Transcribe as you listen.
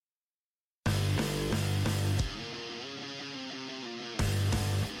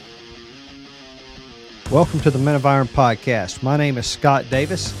Welcome to the Men of Iron podcast. My name is Scott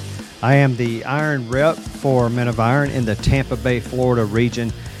Davis. I am the Iron Rep for Men of Iron in the Tampa Bay, Florida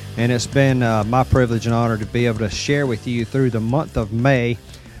region, and it's been my privilege and honor to be able to share with you through the month of May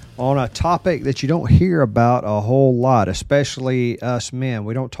on a topic that you don't hear about a whole lot, especially us men.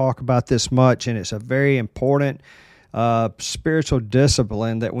 We don't talk about this much, and it's a very important spiritual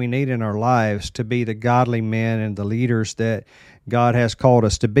discipline that we need in our lives to be the godly men and the leaders that God has called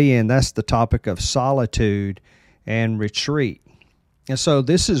us to be, and that's the topic of solitude and retreat. And so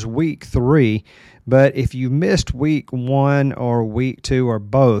this is week 3, but if you missed week 1 or week 2 or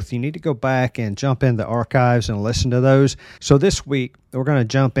both, you need to go back and jump in the archives and listen to those. So this week, we're going to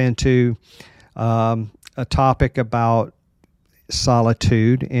jump into a topic about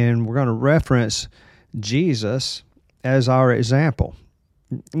solitude, and we're going to reference Jesus as our example.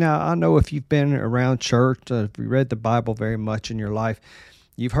 Now, I know if you've been around church, if you read the Bible very much in your life,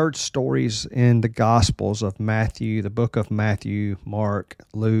 you've heard stories in the Gospels of Matthew, the book of Matthew, Mark,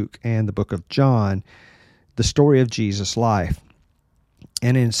 Luke, and the book of John, the story of Jesus' life.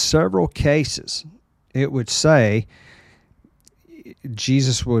 And in several cases, it would say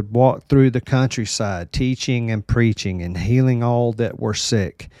Jesus would walk through the countryside, teaching and preaching and healing all that were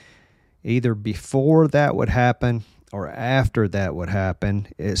sick. Either before that would happen or after that would happen,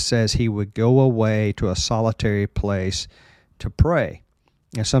 it says he would go away to a solitary place to pray,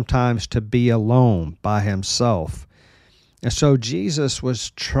 and sometimes to be alone by himself. And so Jesus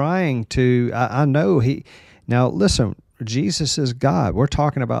was trying to, now listen, Jesus is God. We're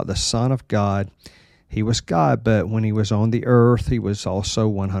talking about the Son of God. He was God, but when he was on the earth, he was also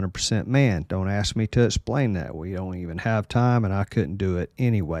 100% man. Don't ask me to explain that. We don't even have time, and I couldn't do it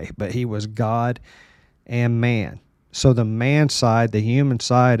anyway. But he was God and man. So the man side, the human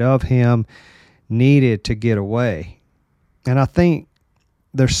side of him needed to get away. And I think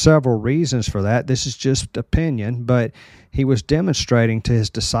there's several reasons for that. This is just opinion, but he was demonstrating to his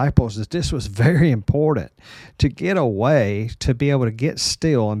disciples that this was very important, to get away, to be able to get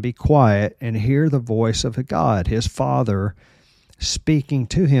still and be quiet and hear the voice of God, his Father, speaking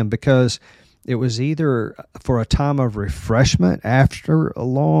to him, because it was either for a time of refreshment after a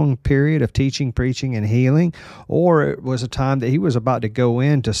long period of teaching, preaching, and healing, or it was a time that he was about to go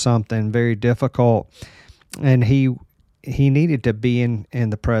into something very difficult, and he needed to be in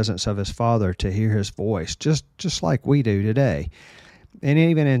the presence of his Father to hear his voice, just like we do today. And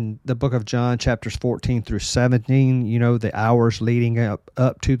even in the book of John, chapters 14 through 17, the hours leading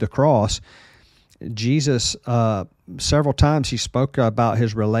up to the cross, Jesus, several times he spoke about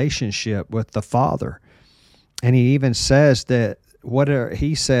his relationship with the Father. And he even says that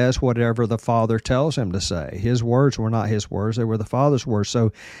whatever the Father tells him to say. His words were not his words, they were the Father's words.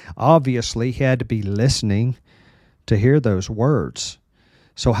 So obviously he had to be listening to hear those words.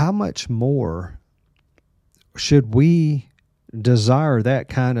 So how much more should we desire that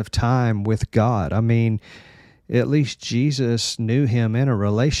kind of time with God? I mean, at least Jesus knew him in a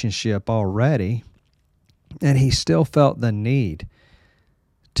relationship already, and he still felt the need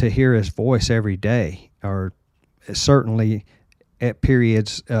to hear his voice every day, or certainly at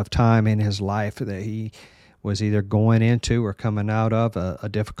periods of time in his life that he was either going into or coming out of a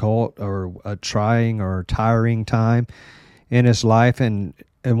difficult or a trying or tiring time in his life. And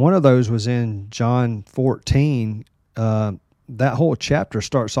one of those was in John 14. That whole chapter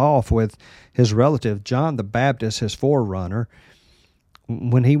starts off with his relative, John the Baptist, his forerunner.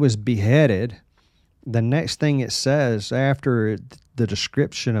 When he was beheaded, the next thing it says after the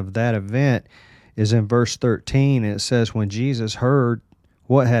description of that event is in verse 13. It says, when Jesus heard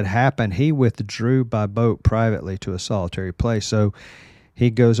what had happened, he withdrew by boat privately to a solitary place. So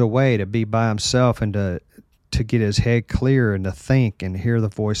he goes away to be by himself and to get his head clear and to think and hear the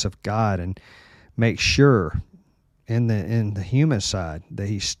voice of God and make sure in the human side that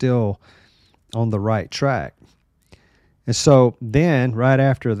he's still on the right track. And so then right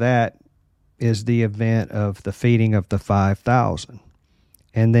after that is the event of the feeding of the 5,000.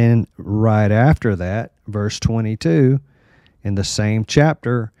 And then right after that, verse 22, in the same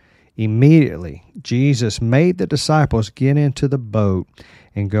chapter, immediately Jesus made the disciples get into the boat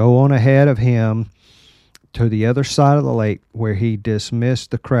and go on ahead of him to the other side of the lake, where he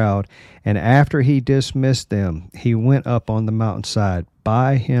dismissed the crowd. And after he dismissed them, he went up on the mountainside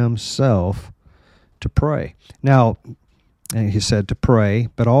by himself to pray. Now, and he said to pray,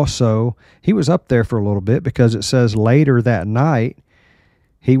 but also he was up there for a little bit, because it says later that night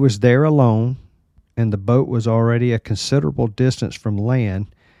he was there alone, and the boat was already a considerable distance from land,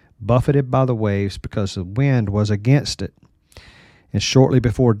 buffeted by the waves because the wind was against it. And shortly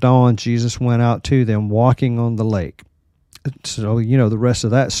before dawn, Jesus went out to them walking on the lake. So, the rest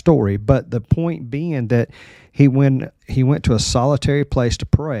of that story. But the point being that he went to a solitary place to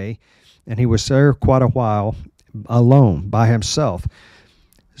pray, and he was there quite a while alone by himself.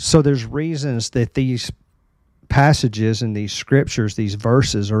 So there's reasons that these passages and these scriptures, these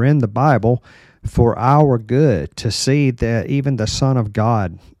verses are in the Bible for our good, to see that even the Son of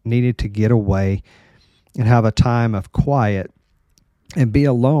God needed to get away and have a time of quiet and be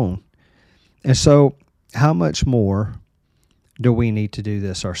alone. And so how much more do we need to do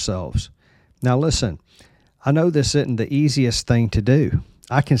this ourselves? Now listen, I know this isn't the easiest thing to do.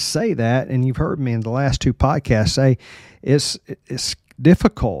 I can say that, and you've heard me in the last two podcasts say it's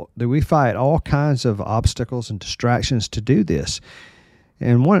difficult. That we fight all kinds of obstacles and distractions to do this.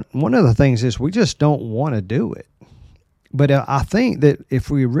 And one of the things is we just don't want to do it. But I think that if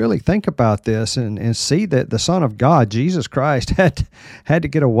we really think about this and see that the Son of God, Jesus Christ, had to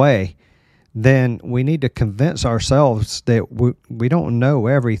get away, then we need to convince ourselves that we don't know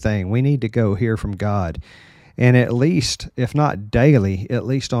everything. We need to go hear from God. And at least, if not daily, at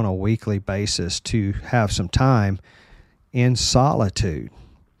least on a weekly basis, to have some time in solitude.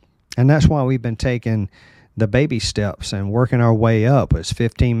 And that's why we've been taking the baby steps and working our way up. It's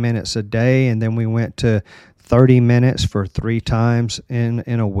 15 minutes a day, and then we went to 30 minutes for 3 times in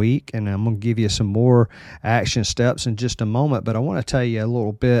a week. And I'm going to give you some more action steps in just a moment. But I want to tell you a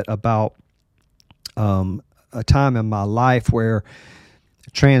little bit about a time in my life where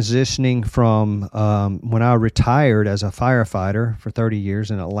transitioning from when I retired as a firefighter for 30 years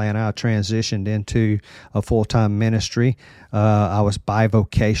in Atlanta, I transitioned into a full-time ministry. I was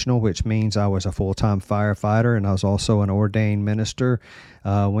bivocational, which means I was a full-time firefighter, and I was also an ordained minister.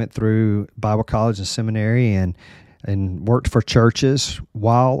 Went through Bible college and seminary and worked for churches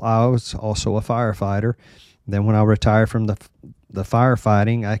while I was also a firefighter. Then when I retired from the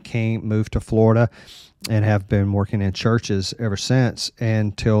firefighting, I moved to Florida and have been working in churches ever since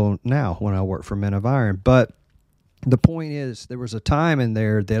until now when I work for Men of Iron. But the point is, there was a time in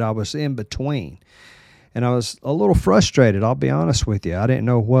there that I was in between, and I was a little frustrated, I'll be honest with you. I didn't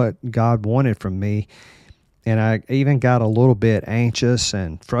know what God wanted from me, and I even got a little bit anxious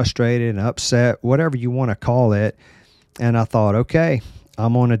and frustrated and upset, whatever you want to call it. And I thought, okay,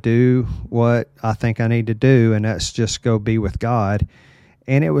 I'm going to do what I think I need to do, and that's just go be with God.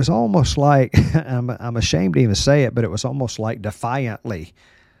 And it was almost like, I'm ashamed to even say it, but it was almost like defiantly.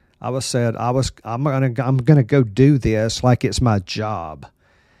 I'm gonna go do this like it's my job.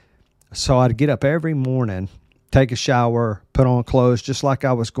 So I'd get up every morning, take a shower, put on clothes, just like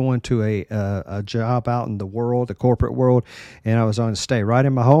I was going to a job out in the world, the corporate world. And I was going to stay right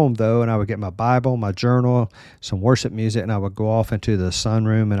in my home, though, and I would get my Bible, my journal, some worship music, and I would go off into the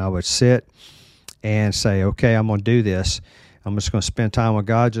sunroom, and I would sit and say, okay, I'm going to do this. I'm just going to spend time with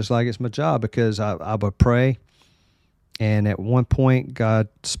God just like it's my job, because I would pray. And at one point, God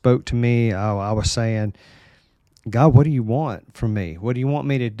spoke to me. I was saying, God, what do you want from me? What do you want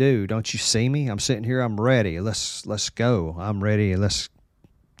me to do? Don't you see me? I'm sitting here. I'm ready. Let's go. I'm ready. Let's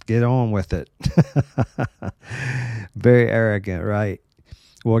get on with it. Very arrogant, right?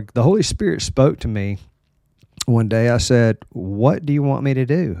 Well, the Holy Spirit spoke to me one day. I said, what do you want me to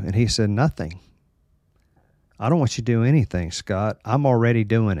do? And he said, nothing. I don't want you to do anything, Scott. I'm already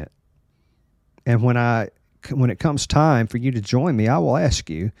doing it. And when it comes time for you to join me, I will ask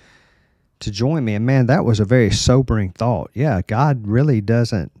you to join me. And man, that was a very sobering thought. Yeah, God really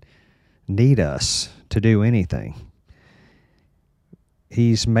doesn't need us to do anything.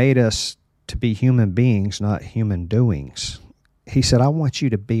 He's made us to be human beings, not human doings. He said, I want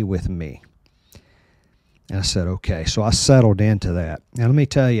you to be with me. And I said, okay. So I settled into that. Now let me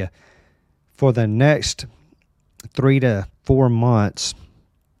tell you, for the next 3 to 4 months,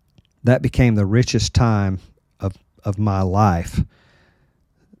 that became the richest time of my life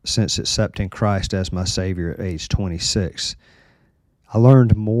since accepting Christ as my Savior at age 26. I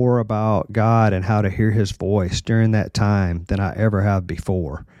learned more about God and how to hear His voice during that time than I ever have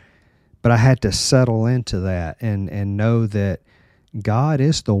before. But I had to settle into that and know that God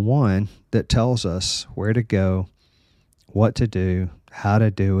is the one that tells us where to go, what to do, how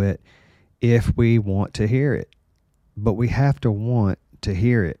to do it, if we want to hear it. But we have to want to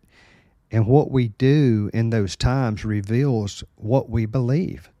hear it. And what we do in those times reveals what we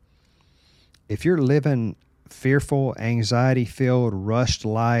believe. If you're living fearful, anxiety-filled, rushed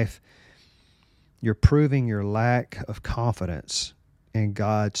life, you're proving your lack of confidence in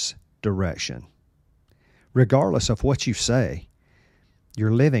God's direction. Regardless of what you say,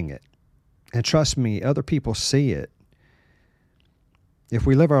 you're living it. And trust me, other people see it. If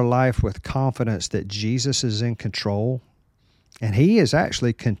we live our life with confidence that Jesus is in control And he is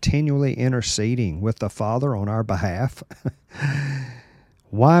actually continually interceding with the Father on our behalf.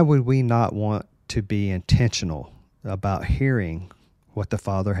 Why would we not want to be intentional about hearing what the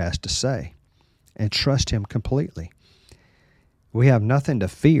Father has to say and trust him completely? We have nothing to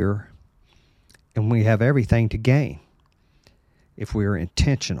fear, and we have everything to gain if we are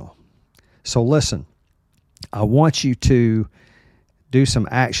intentional. So listen, I want you to do some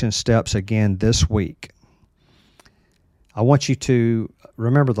action steps again this week. I want you to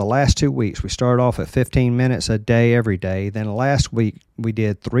remember the last 2 weeks. We started off at 15 minutes a day every day. Then last week we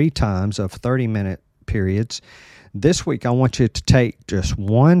did 3 times of 30-minute periods. This week I want you to take just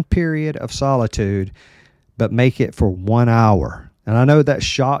one period of solitude, but make it for 1 hour. And I know that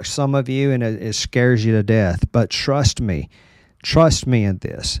shocks some of you and it scares you to death, but trust me in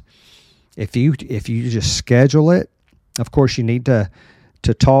this. If you just schedule it, of course you need to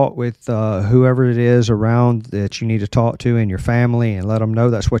talk with whoever it is around that you need to talk to in your family and let them know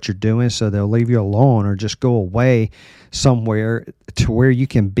that's what you're doing, so they'll leave you alone or just go away somewhere to where you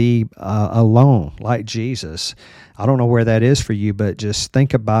can be alone like Jesus. I don't know where that is for you, but just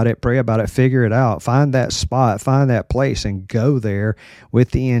think about it, pray about it, figure it out. Find that spot, find that place, and go there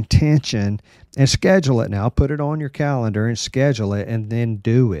with the intention and schedule it now. Put it on your calendar and schedule it and then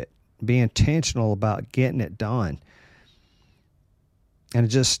do it. Be intentional about getting it done.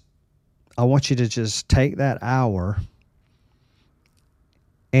 And I want you to just take that hour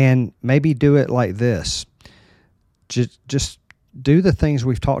and maybe do it like this. Just do the things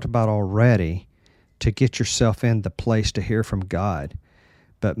we've talked about already to get yourself in the place to hear from God.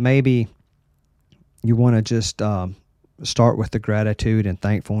 But maybe you want to just start with the gratitude and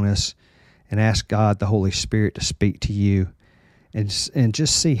thankfulness and ask God, the Holy Spirit, to speak to you and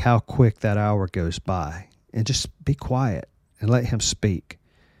just see how quick that hour goes by. And just be quiet and let him speak.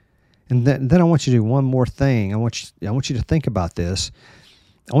 And then I want you to do one more thing. I want you to think about this.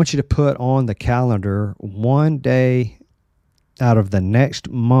 I want you to put on the calendar one day out of the next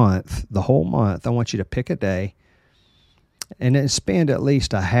month, the whole month. I want you to pick a day and then spend at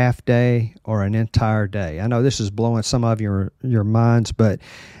least a half day or an entire day. I know this is blowing some of your minds, but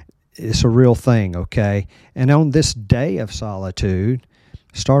it's a real thing, okay? And on this day of solitude,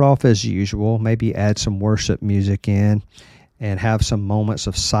 start off as usual, maybe add some worship music in and have some moments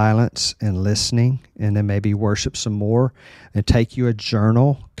of silence and listening, and then maybe worship some more and take you a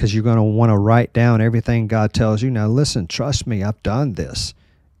journal, because you're going to want to write down everything God tells you. Now listen, trust me, I've done this.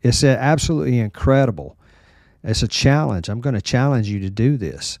 It's absolutely incredible. It's a challenge. I'm going to challenge you to do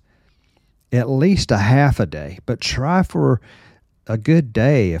this. At least a half a day, but try for a good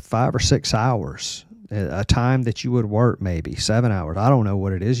day of 5 or 6 hours, a time that you would work maybe 7 hours. I don't know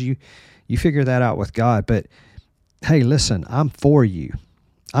what it is. You figure that out with God. But hey, listen, I'm for you.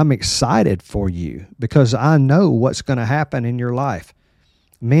 I'm excited for you because I know what's going to happen in your life.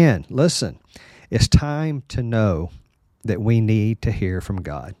 Men, listen, it's time to know that we need to hear from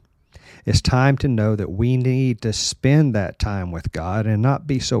God. It's time to know that we need to spend that time with God and not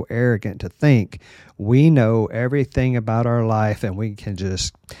be so arrogant to think we know everything about our life and we can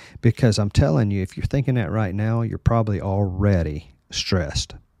just, because I'm telling you, if you're thinking that right now, you're probably already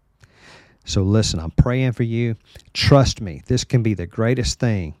stressed. So listen, I'm praying for you. Trust me, this can be the greatest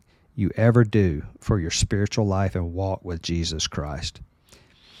thing you ever do for your spiritual life and walk with Jesus Christ.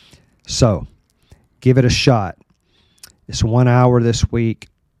 So give it a shot. It's 1 hour this week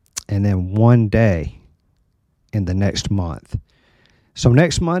and then 1 day in the next month. So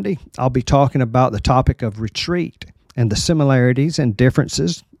next Monday, I'll be talking about the topic of retreat and the similarities and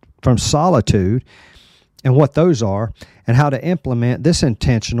differences from solitude and what those are, and how to implement this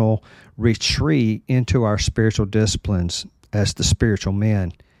intentional retreat into our spiritual disciplines as the spiritual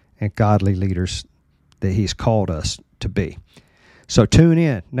men and godly leaders that he's called us to be. So tune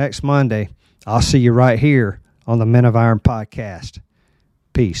in next Monday. I'll see you right here on the Men of Iron podcast.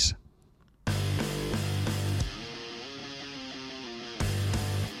 Peace.